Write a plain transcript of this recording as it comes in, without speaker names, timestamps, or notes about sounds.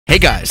Hey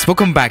guys,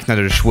 welcome back to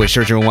another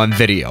Swisher01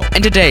 video,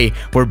 and today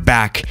we're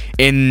back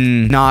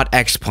in not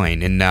X-Plane,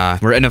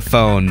 we're in a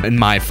phone, in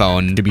my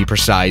phone to be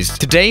precise.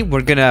 Today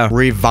we're gonna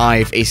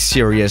revive a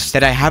series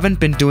that I haven't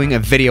been doing a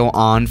video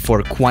on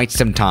for quite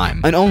some time,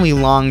 and only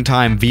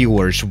long-time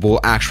viewers will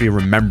actually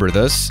remember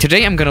this.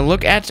 Today I'm gonna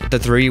look at the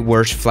 3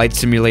 worst flight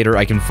simulator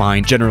I can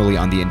find generally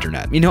on the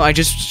internet. You know, I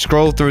just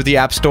scroll through the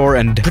App Store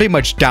and pretty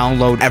much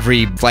download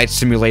every flight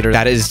simulator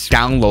that is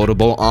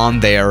downloadable on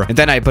there, and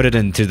then I put it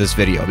into this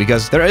video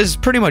because there is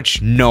pretty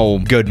much no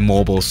good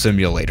mobile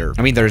simulator.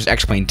 I mean, there's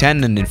X-Plane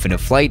 10 and Infinite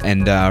Flight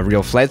and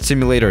Real Flight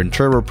Simulator and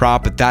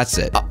Turboprop, but that's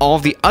it. All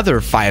the other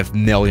 5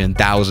 million,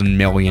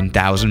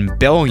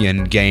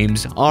 billion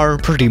games are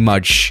pretty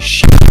much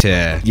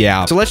shit.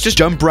 Yeah, so let's just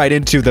jump right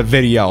into the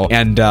video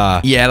and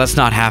yeah, let's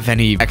not have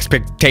any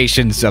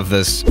expectations of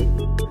this.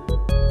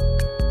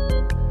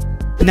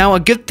 Now,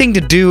 a good thing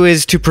to do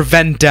is to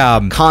prevent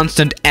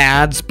constant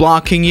ads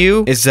blocking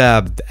you is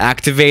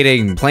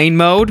activating plane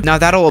mode. Now,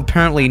 that'll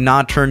apparently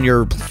not turn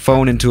your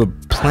phone into a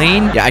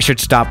plane. Yeah, I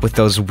should stop with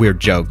those weird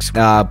jokes.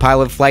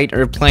 Pilot flight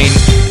or plane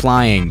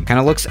flying. Kind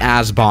of looks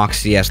as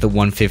boxy as the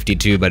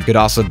 152, but could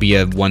also be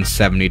a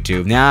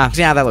 172. Nah,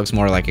 yeah, that looks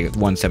more like a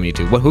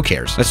 172. Well, who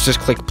cares? Let's just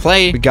click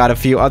play. We got a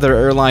few other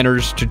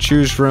airliners to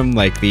choose from,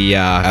 like the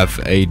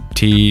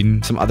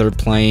F-18, some other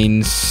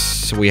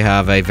planes. We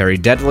have a very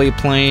deadly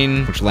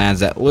plane, which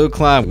lands at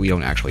Glucroft. We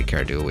don't actually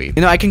care, do we?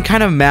 You know, I can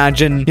kind of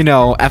imagine, you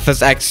know,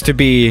 FSX to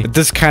be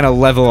this kind of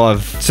level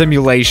of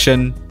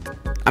simulation.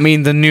 I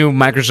mean, the new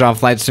Microsoft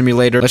Flight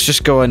Simulator. Let's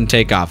just go ahead and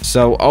take off.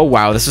 So, oh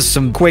wow, this is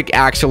some quick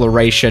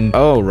acceleration.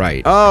 Oh,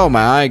 right. Oh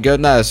my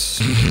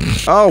goodness.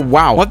 Oh,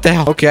 wow. What the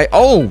hell? Okay.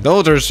 Oh,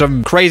 those are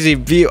some crazy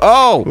view.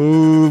 Oh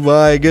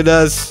my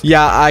goodness.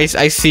 Yeah, I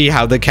see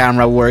how the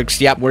camera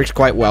works. Yep, works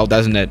quite well,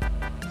 doesn't it?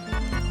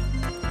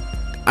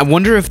 I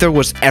wonder if there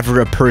was ever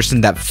a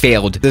person that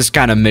failed this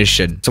kind of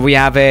mission. So we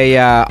have a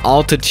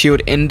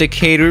altitude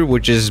indicator,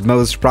 which is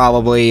most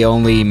probably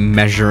only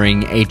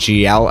measuring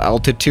AGL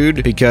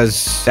altitude,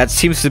 because that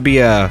seems to be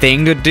a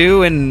thing to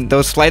do in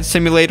those flight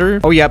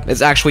simulator. Oh, yep,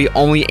 it's actually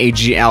only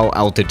AGL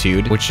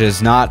altitude, which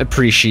is not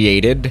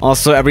appreciated.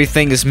 Also,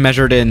 everything is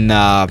measured in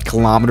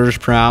kilometers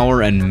per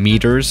hour and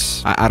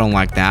meters. I don't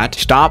like that.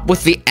 Stop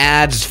with the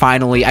ads,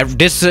 finally. I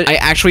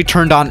actually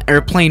turned on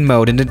airplane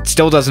mode, and it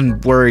still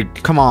doesn't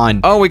work. Come on.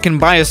 Oh, we can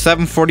buy a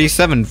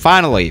 747,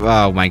 finally.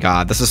 Oh my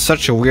god, this is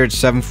such a weird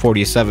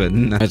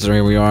 747. Right, so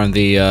here we are in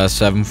the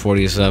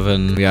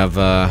 747. We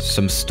have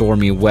some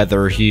stormy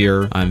weather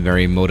here. I'm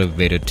very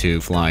motivated to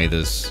fly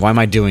this. Why am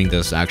I doing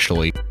this,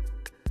 actually?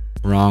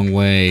 Wrong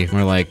way.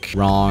 We're like,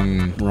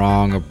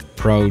 wrong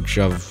approach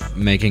of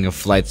making a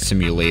flight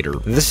simulator.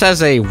 This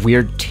has a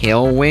weird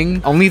tail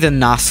wing. Only the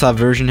NASA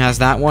version has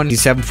that one. The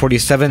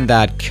 747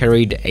 that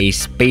carried a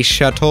space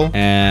shuttle,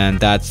 and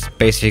that's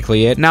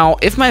basically it. Now,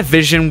 if my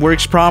vision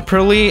works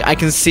properly, I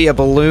can see a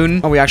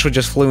balloon. Oh, we actually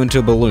just flew into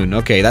a balloon.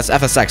 Okay, that's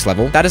FSX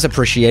level. That is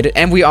appreciated,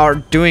 and we are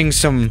doing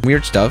some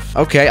weird stuff.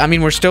 Okay, I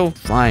mean, we're still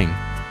flying.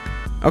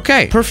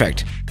 Okay,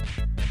 perfect.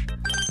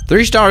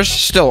 3 stars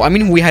still. I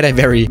mean, we had a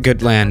very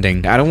good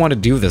landing. I don't want to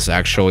do this,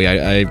 actually.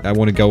 I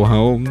want to go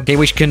home. Okay,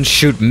 we can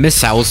shoot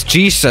missiles.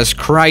 Jesus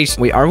Christ.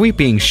 Wait, are we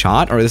being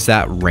shot, or is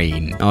that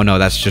rain? Oh, no,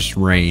 that's just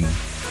rain.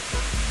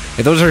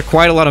 Okay, those are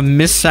quite a lot of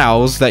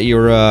missiles that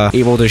you're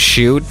able to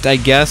shoot, I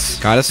guess.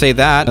 Gotta say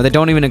that. They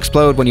don't even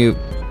explode when you...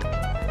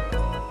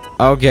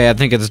 Okay, I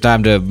think it's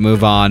time to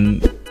move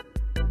on.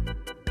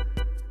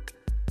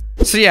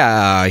 So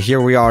yeah, here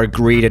we are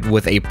greeted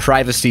with a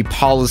privacy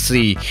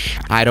policy.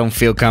 I don't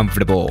feel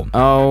comfortable.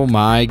 Oh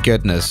my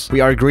goodness.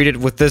 We are greeted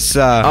with this,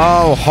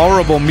 oh,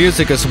 horrible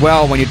music as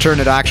well when you turn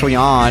it actually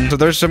on. So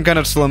there's some kind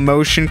of slow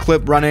motion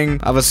clip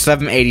running of a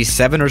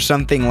 787 or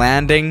something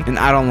landing, and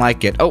I don't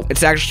like it. Oh,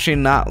 it's actually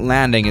not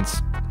landing.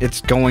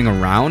 It's going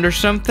around or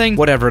something?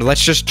 Whatever,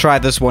 let's just try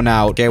this one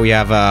out. Okay, we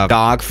have a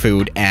dog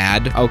food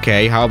ad.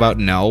 Okay, how about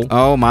no?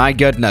 Oh my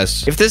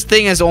goodness. If this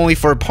thing is only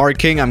for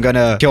parking, I'm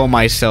gonna kill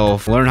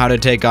myself. Learn how to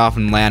take off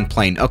and land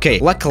plane. Okay,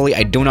 luckily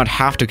I do not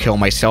have to kill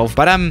myself,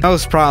 but I'm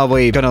most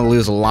probably gonna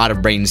lose a lot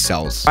of brain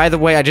cells. By the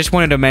way, I just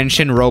wanted to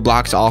mention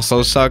Roblox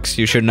also sucks.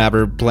 You should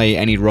never play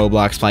any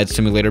Roblox flight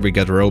simulator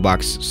because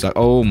Roblox sucks.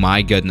 Oh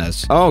my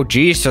goodness. Oh,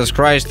 Jesus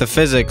Christ, the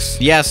physics.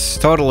 Yes,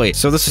 totally.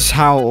 So this is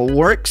how it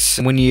works.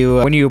 When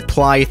you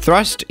apply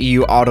thrust,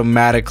 you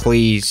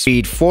automatically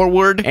speed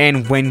forward,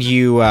 and when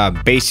you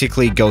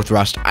basically go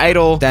thrust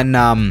idle, then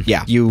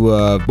yeah, you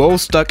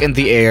both stuck in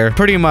the air,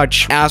 pretty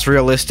much as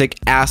realistic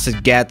as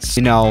it gets.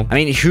 You know, I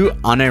mean, who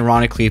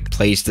unironically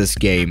plays this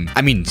game?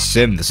 I mean,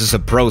 sim. This is a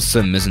pro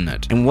sim, isn't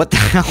it? And what the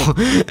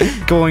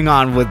hell going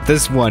on with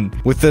this one,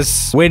 with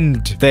this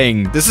wind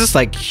thing? This is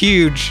like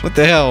huge. What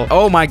the hell?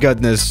 Oh my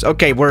goodness.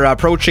 Okay, we're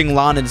approaching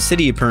London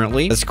City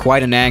apparently. That's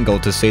quite an angle,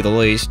 to say the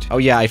least. Oh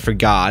yeah, I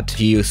forgot.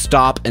 You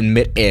stop stop in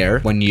mid-air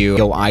when you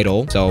go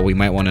idle. So we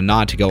might want to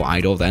not to go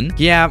idle then.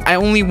 Yeah, I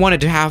only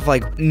wanted to have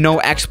like no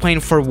X-plane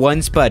for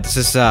once, but this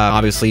is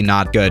obviously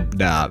not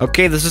good.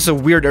 Okay, this is a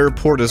weird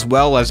airport as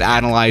well. Let's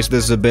analyze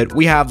this a bit.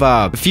 We have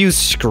a few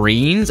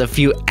screens, a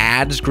few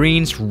ad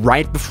screens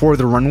right before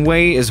the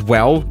runway as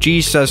well.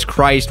 Jesus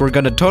Christ, we're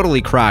gonna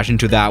totally crash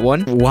into that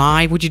one.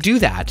 Why would you do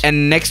that?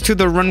 And next to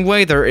the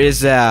runway, there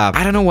is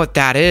I don't know what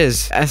that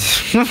is.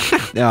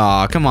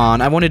 Oh, come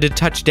on. I wanted to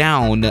touch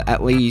down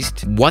at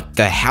least. What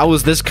the hell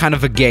is this kind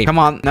of a game? Come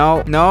on.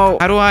 No, no.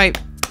 How do I?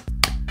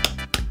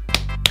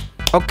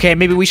 Okay,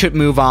 maybe we should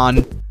move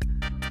on.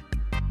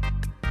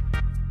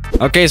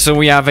 Okay, so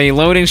we have a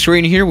loading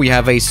screen here. We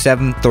have a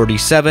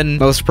 737,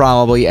 most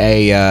probably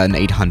an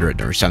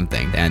 800 or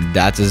something, and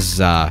that is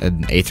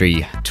an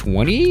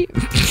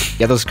A320.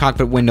 Yeah, those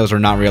cockpit windows are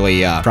not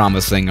really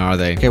promising, are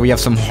they? Okay, we have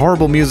some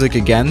horrible music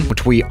again,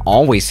 which we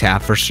always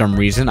have for some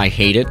reason. I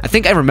hate it. I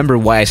think I remember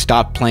why I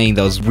stopped playing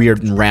those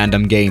weird and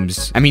random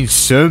games. I mean,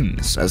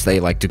 sims, as they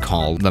like to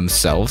call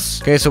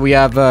themselves. Okay, so we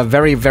have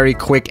very, very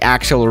quick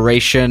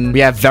acceleration. We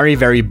have very,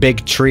 very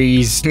big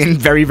trees and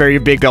very, very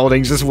big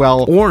buildings as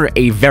well, or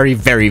a very,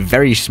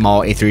 very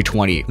small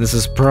A320. This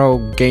is pro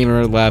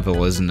gamer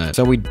level, isn't it?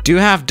 So we do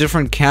have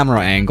different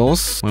camera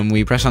angles. When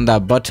we press on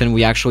that button,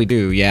 we actually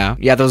do, yeah.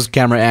 Yeah, those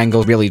camera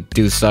angles really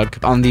do suck.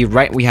 On the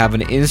right, we have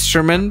an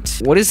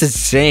instrument. What is it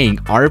saying?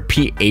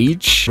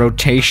 RPH?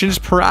 Rotations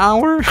per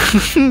hour?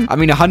 I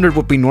mean, 100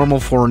 would be normal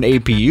for an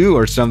APU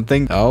or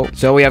something. Oh,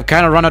 so we have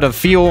kind of run out of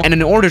fuel. And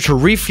in order to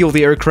refuel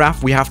the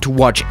aircraft, we have to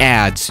watch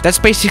ads. That's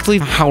basically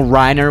how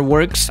Ryanair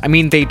works. I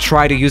mean, they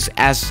try to use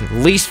as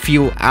least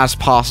fuel as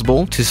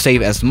possible to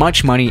save as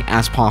much money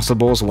as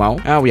possible as well.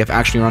 Oh, we have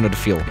actually run out of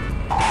fuel.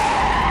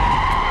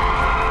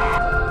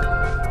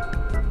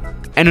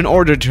 And in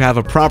order to have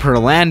a proper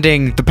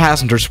landing, the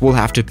passengers will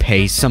have to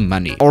pay some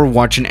money or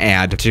watch an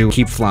ad to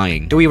keep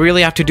flying. Do we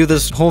really have to do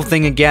this whole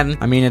thing again?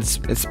 I mean, it's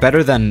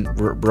better than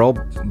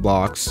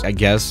Roblox, I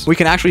guess. We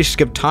can actually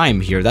skip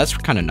time here. That's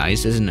kind of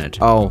nice, isn't it?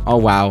 Oh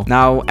wow.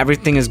 Now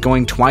everything is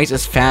going twice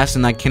as fast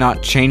and I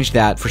cannot change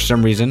that for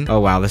some reason. Oh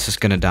wow, this is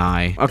gonna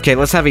die. Okay,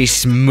 let's have a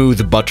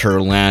smooth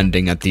butter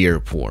landing at the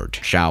airport,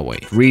 shall we?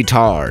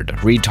 Retarded.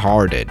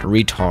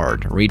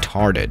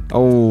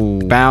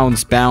 Oh,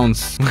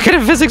 bounce. What kind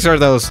of physics are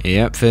those?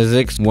 Yep,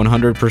 physics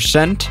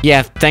 100%.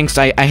 Yeah, thanks,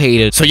 I hate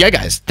it. So yeah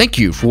guys, thank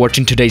you for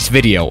watching today's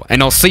video,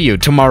 and I'll see you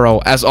tomorrow.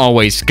 As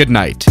always, good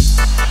night.